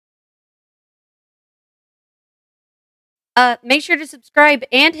make sure to subscribe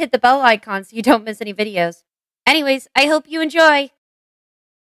and hit the bell icon so you don't miss any videos. Anyways, I hope you enjoy.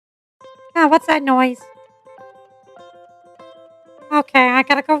 What's that noise? Okay, I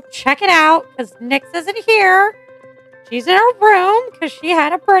gotta go check it out because Nyx isn't here. She's in her room because she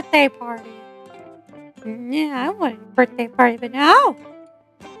had a birthday party. Yeah, I wanted a birthday party, but no.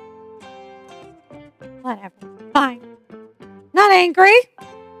 Whatever. Fine. Not angry.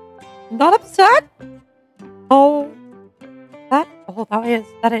 Not upset. Oh. That is.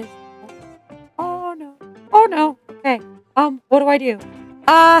 Oh no. Oh no. Okay. What do I do?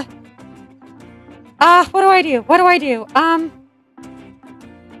 What do I do?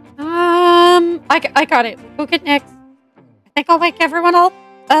 I got it. Go get Nyx. I think I'll wake everyone else.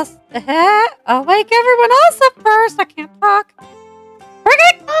 I'll wake everyone else up first. I can't talk.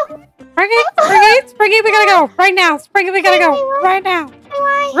 Springy, we gotta go right now. Springy, we gotta go right now.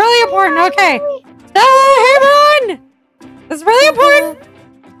 Really important. Okay. Stella, hey, run! This is really important.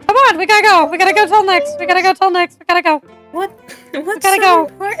 Come on, we gotta go. We gotta go till next. We gotta go. What's so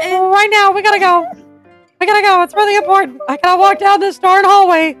important? Right now, we gotta go. It's really important. I gotta walk down this darn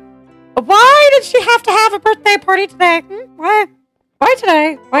hallway. Why did she have to have a birthday party today? Why? Why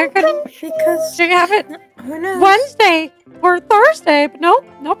today? Why couldn't because she have it who knows? Wednesday or Thursday? But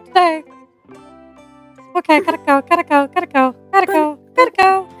nope, today. Okay, gotta go.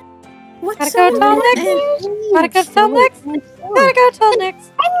 What's Gotta go till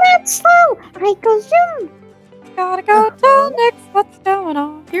next. I'm not slow. I go zoom. Gotta go till next. What's going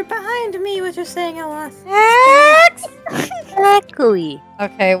on? You're behind me with your saying a lot. Next! Exactly.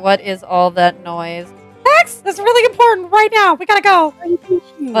 Okay, what is all that noise? Next! That's really important right now. We gotta go.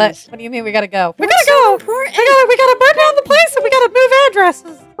 What do you mean we gotta go? We gotta go. Important? We gotta burn down the place and we gotta move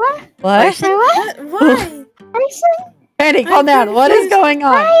addresses. What? Why? Penny, calm down. What is going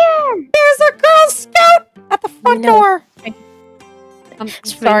on? Fire. There's a Girl Scout at the front door. I'm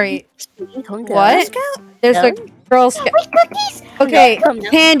sorry. What? There's a Girl Scout. Cookies. Okay,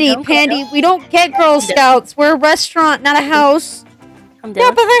 Pandy, we don't get Girl Scouts. We're a restaurant, not a house.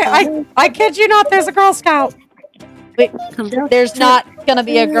 Yeah, but I kid you not, there's a Girl Scout. Wait, there's not gonna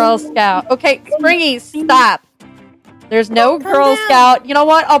be a Girl Scout. Okay, Springy, stop. There's no Girl Scout. You know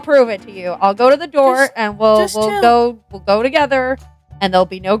what? I'll prove it to you. I'll go to the door and we'll go together, and there'll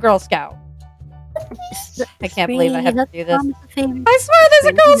be no Girl Scout. I can't believe I have to do this. I swear there's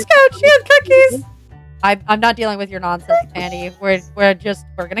a Girl Scout. She had cookies. I'm not dealing with your nonsense, Pandy. We're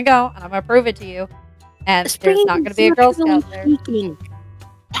gonna go, and I'm gonna prove it to you. And there's not gonna be a Girl Scout there.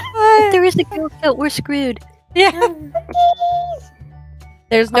 If there is a Girl Scout, we're screwed. Yeah.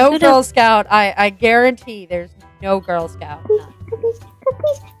 There's no Girl Scout. I guarantee there's no Girl Scout.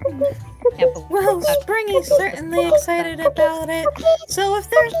 Well, Springy's certainly excited about it. So if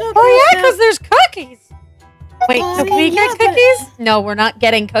there's no Girl yeah, Scout, because there's cookies. Wait, do we get cookies? No, we're not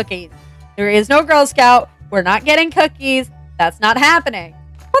getting cookies. There is no Girl Scout. We're not getting cookies. That's not happening.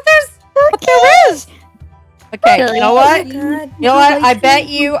 But there is. Okay, you know what? I bet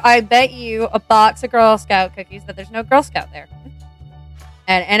you a box of Girl Scout cookies that there's no Girl Scout there.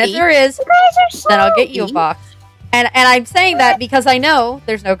 And if there is, then I'll get you a box. And I'm saying that because I know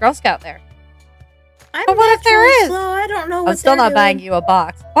there's no Girl Scout there. But what if there is? Slow. I don't know what I'm still not doing. buying you a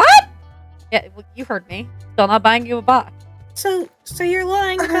box. What? Yeah, you heard me. Still not buying you a box. So you're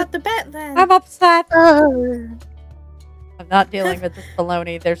lying about the bet then? I'm upset. I'm not dealing with this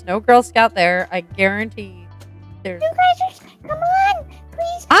baloney. There's no Girl Scout there. I guarantee there's... You guys are... Come on!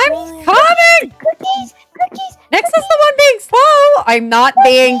 Please! I'm coming! Cookies! Nyx is the one being slow! I'm not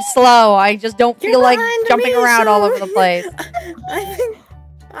being slow. I just don't feel like jumping around all over the place. I think...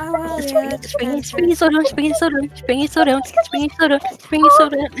 Oh, well, yeah, Springy soda.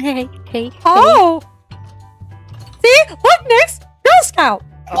 Hey. Oh! See? Look, Nyx! Girl Scout!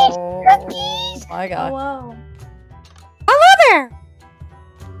 Oh my god. Whoa. Hello there!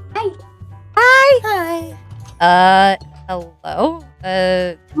 Hi. Hello?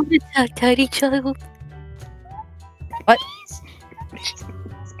 Tiny child. What?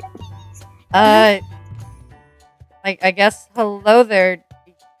 I guess hello there.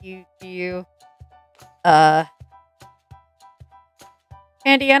 You,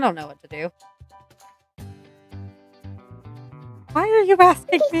 Andy, I don't know what to do. Why are you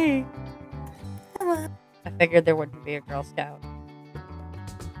asking me? Hello. I figured there wouldn't be a Girl Scout.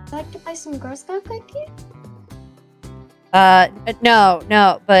 I'd like to buy some Girl Scout cookies?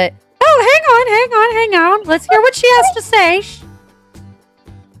 No, but... Oh, hang on. Let's hear what she has to say. Shh.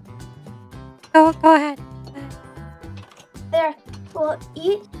 Go ahead.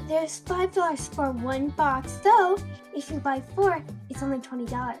 There's $5 for one box, so if you buy 4, it's only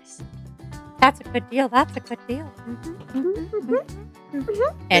 $20. That's a good deal. That's a good deal.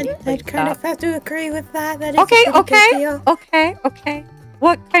 And I'd kind of have to agree with that. That is okay, a pretty good deal. okay.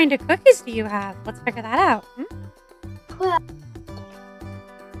 What kind of cookies do you have? Let's figure that out. Well,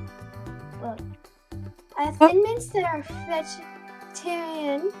 I have Thin Mints that are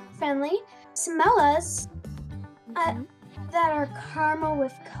vegetarian friendly, Samoas that are caramel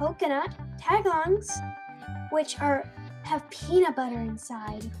with coconut, tagalongs, which have peanut butter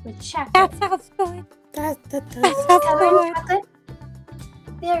inside with chocolate. That sounds good. That does. Chocolate.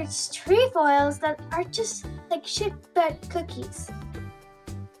 There's trefoils that are just like shipbread cookies.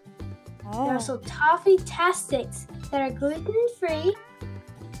 There are also toffee-tastics that are gluten-free.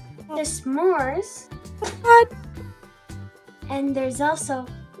 There's s'mores. What? And there's also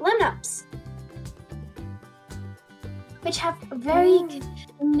Lennox, which have very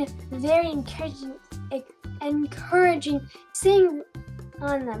encouraging sing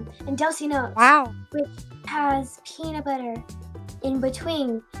on them. And Dulce Notes, which has peanut butter in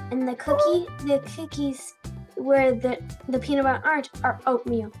between, and the cookies where the peanut butter aren't are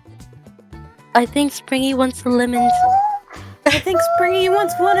oatmeal. I think Springy wants the lemons. I think Springy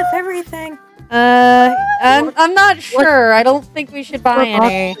wants one of everything. I'm not sure. I don't think we should buy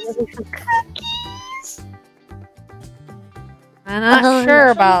any. I'm not sure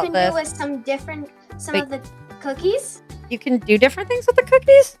about this. You can do with some of the cookies. You can do different things with the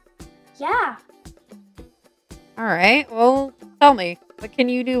cookies? Yeah. Alright, well, tell me. What can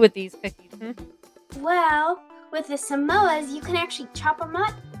you do with these cookies? Well, with the Samoas, you can actually chop them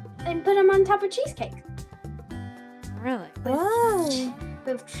up and put them on top of cheesecake. Really?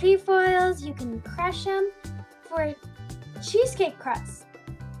 With trefoils, you can crush them for cheesecake crust.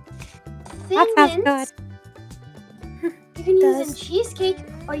 Thin Mints, you can use in cheesecake,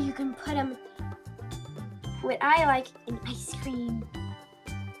 or you can put them, what I like, in ice cream.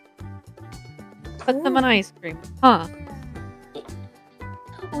 Put them in ice cream. Huh.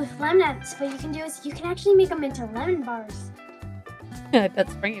 With lemonades, what you can do is you can actually make them into lemon bars. I bet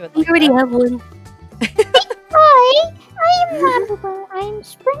Springy would We like already that. have one. Hi, I'm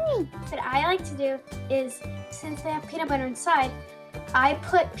Springy. What I like to do is, since they have peanut butter inside, I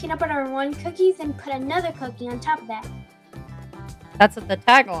put peanut butter on one cookie, then put another cookie on top of that. That's what the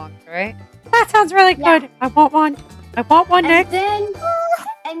tagalongs, right? That sounds really good. I want one. I want one next.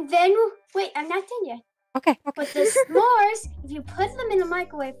 And then, wait, I'm not done yet. Okay. With the s'mores, if you put them in the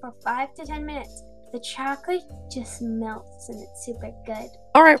microwave for 5 to 10 minutes, the chocolate just melts and it's super good.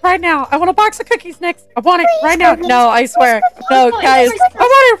 All right, right now. I want a box of cookies next. I want it right now. No, I swear. No, guys. I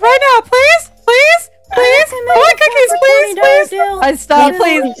want it right now. Please. I want cookies. Please. I stop.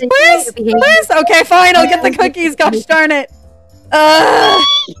 Please. Okay, fine. I'll get the cookies. Gosh darn it.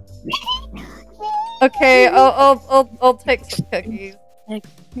 Okay, I'll take some cookies.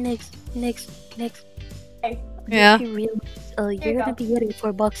 Next. Yeah. You're gonna be getting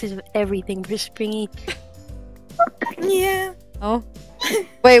 4 boxes of everything for Springy. Yeah. Oh.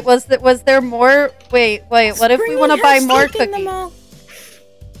 Wait, was there more? Wait. What if we want to buy more cookies?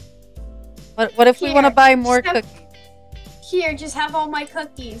 What if we want to buy more cookies? Here, just have all my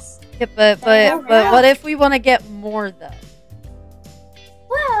cookies. Yeah, but what if we want to get more though?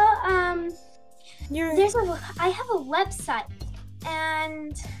 Well, I have a website,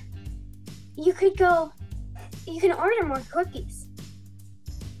 and you can order more cookies.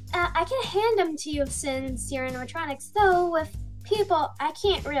 I can hand them to you since you're in electronics, though with people, I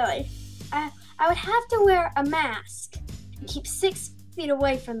can't really. I would have to wear a mask and keep 6 feet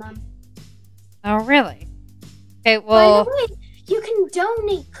away from them. Oh, really? Okay, well... By the way, you can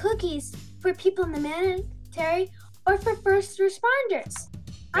donate cookies for people in the military or for first responders.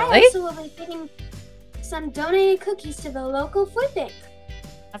 Really? I also will be giving some donated cookies to the local food bank.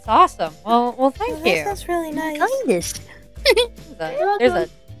 That's awesome. Well, thank you. That's really nice. Kindest. There's a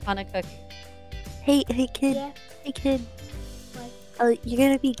ton of cookies. Hey, kid. Yeah. Hey, kid. What? You're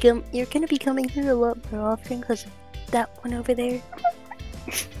gonna be coming here a lot more often because of that one over there.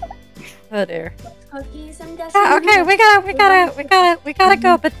 Oh dear. Cookies, I'm guessing. Okay, we gotta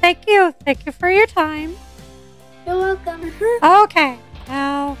go. But thank you for your time. You're welcome. Okay,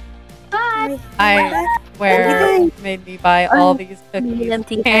 now Bye. I swear you made me buy all these cookies.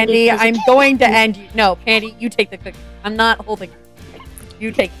 Empty-handed Pandy, I'm going to end you. No, Pandy, you take the cookies. I'm not holding them.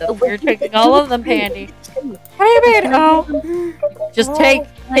 You take them. You're taking all of them, Pandy. What do you mean? Oh, just take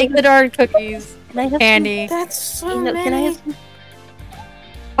the darn cookies, Pandy. That's so many. Can I have some?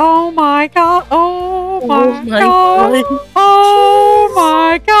 Oh my god! Oh my my god! God. Oh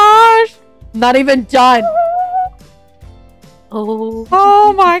my gosh! I'm not even done.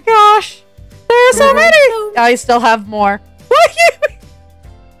 Oh my gosh! There's so many! I still have more.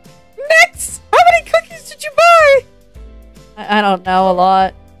 Next! I don't know a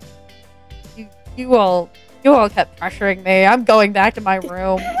lot. You all kept pressuring me. I'm going back to my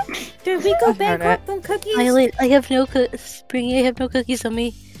room. Did we go bankrupt on cookies? Violet, I have no Springy, I have no cookies on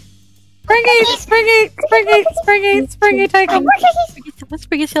me. Springy, take them.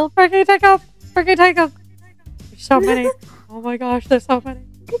 Springy, help. Springy, take them. There's so many. Oh my gosh, there's so many.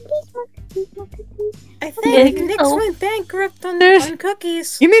 I think Nix went bankrupt on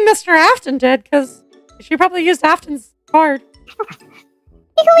cookies. You mean Mr. Afton did, because she probably used Afton's card.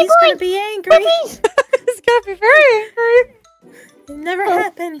 He's gonna be angry. He's gonna be very angry. It never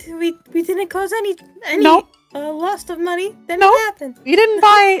happened. We didn't cause any nope. Loss of money. That nope. never happened. We didn't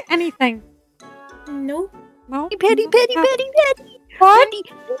buy anything. Nope. No. Petty. What?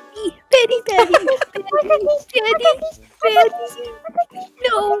 Petty.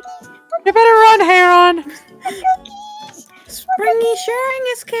 No. You better run, Heron. Springy, sharing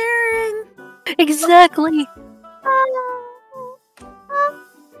is caring. Exactly.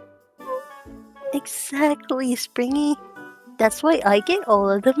 Exactly, Springy. That's why I get all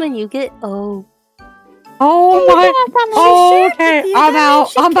of them and you get Oh my. Okay, I'm out.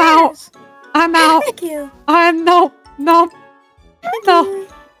 Thank you. No.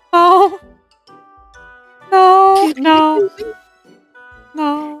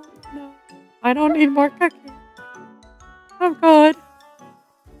 I don't need more cookies. I'm good.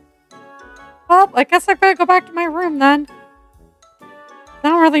 Well, I guess I better go back to my room then. I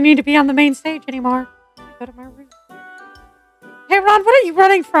don't really need to be on the main stage anymore. I go to my room. Hey, Ron, what are you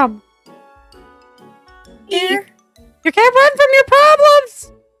running from? Here. You can't run from your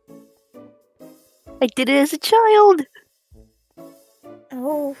problems! I did it as a child.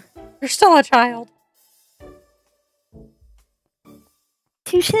 Oh. You're still a child.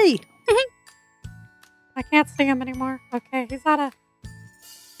 Touche. I can't see him anymore. Okay, he's out of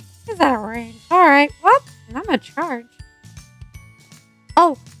range. Alright, well, I'm in charge.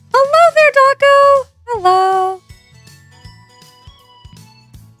 Oh, hello there, Daco! Hello.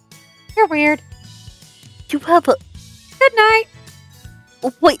 You're weird. You have a... Good night.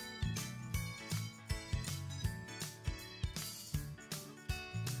 Oh, wait.